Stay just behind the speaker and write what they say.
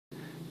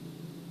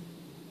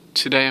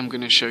Today I'm going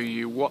to show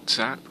you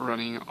WhatsApp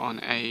running on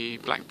a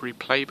BlackBerry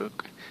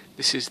playbook.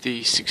 This is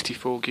the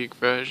 64 gig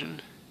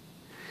version,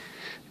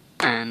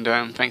 and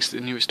thanks to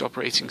the newest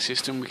operating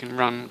system we can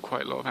run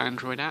quite a lot of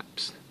Android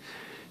apps.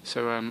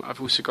 So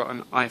I've also got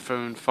an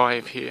iPhone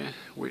 5 here,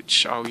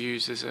 which I'll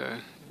use as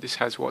this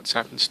has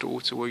WhatsApp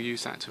installed, so we'll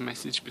use that to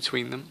message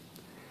between them.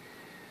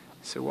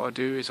 So what I'll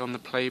do is on the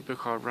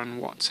playbook I'll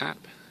run WhatsApp.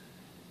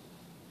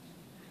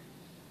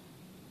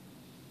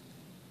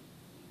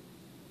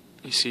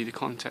 You see the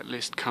contact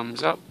list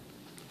comes up,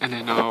 and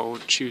then I'll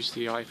choose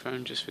the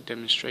iPhone just for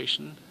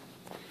demonstration.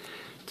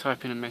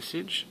 Type in a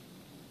message,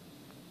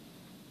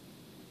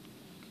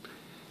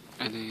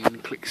 and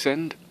then click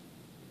send.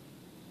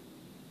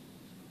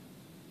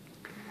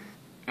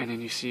 And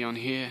then you see on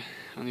here,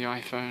 on the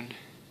iPhone,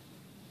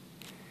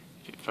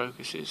 if it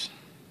focuses,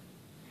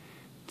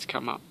 it's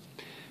come up.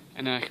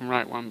 And then I can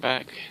write one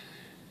back.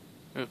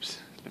 Oops,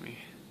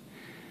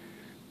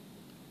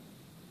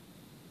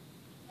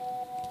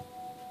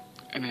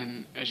 and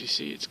then as you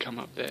see it's come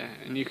up there,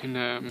 and you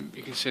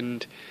can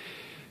send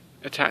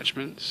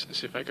attachments.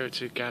 So if I go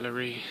to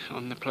gallery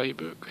on the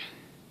playbook,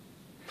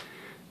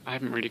 I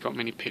haven't really got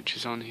many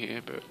pictures on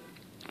here, but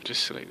I'll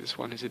just select this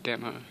one as a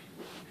demo.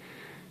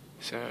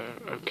 So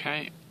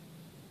okay,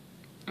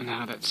 and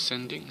now that's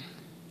sending.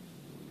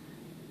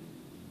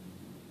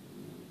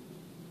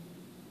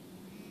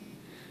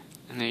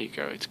 And there you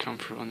go, it's come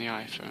through on the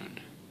iPhone.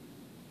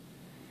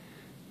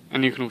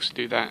 And you can also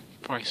do that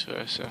vice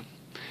versa.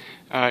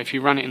 If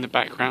you run it in the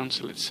background,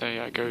 so let's say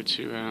I go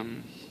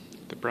to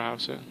the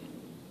browser,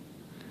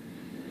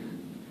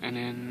 and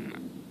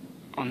then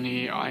on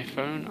the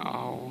iPhone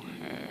I'll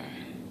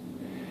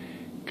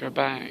go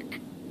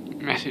back,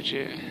 message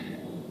it.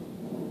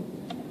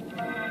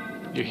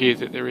 You hear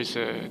that there is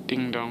a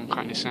ding dong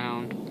kind of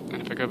sound,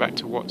 and if I go back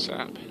to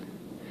WhatsApp,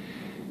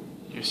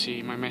 you'll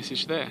see my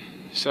message there.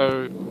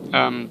 So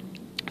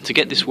to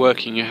get this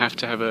working you have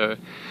to have a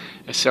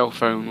cell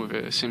phone with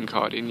a SIM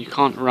card in. You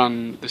can't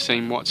run the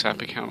same WhatsApp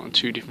account on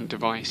two different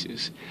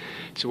devices.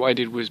 So what I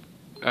did was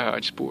I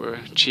just bought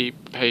a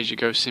cheap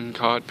pay-as-you-go SIM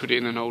card, put it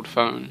in an old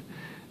phone,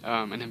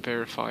 and then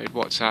verified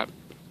WhatsApp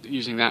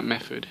using that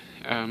method.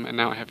 And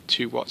now I have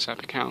two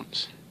WhatsApp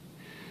accounts.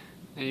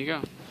 There you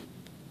go.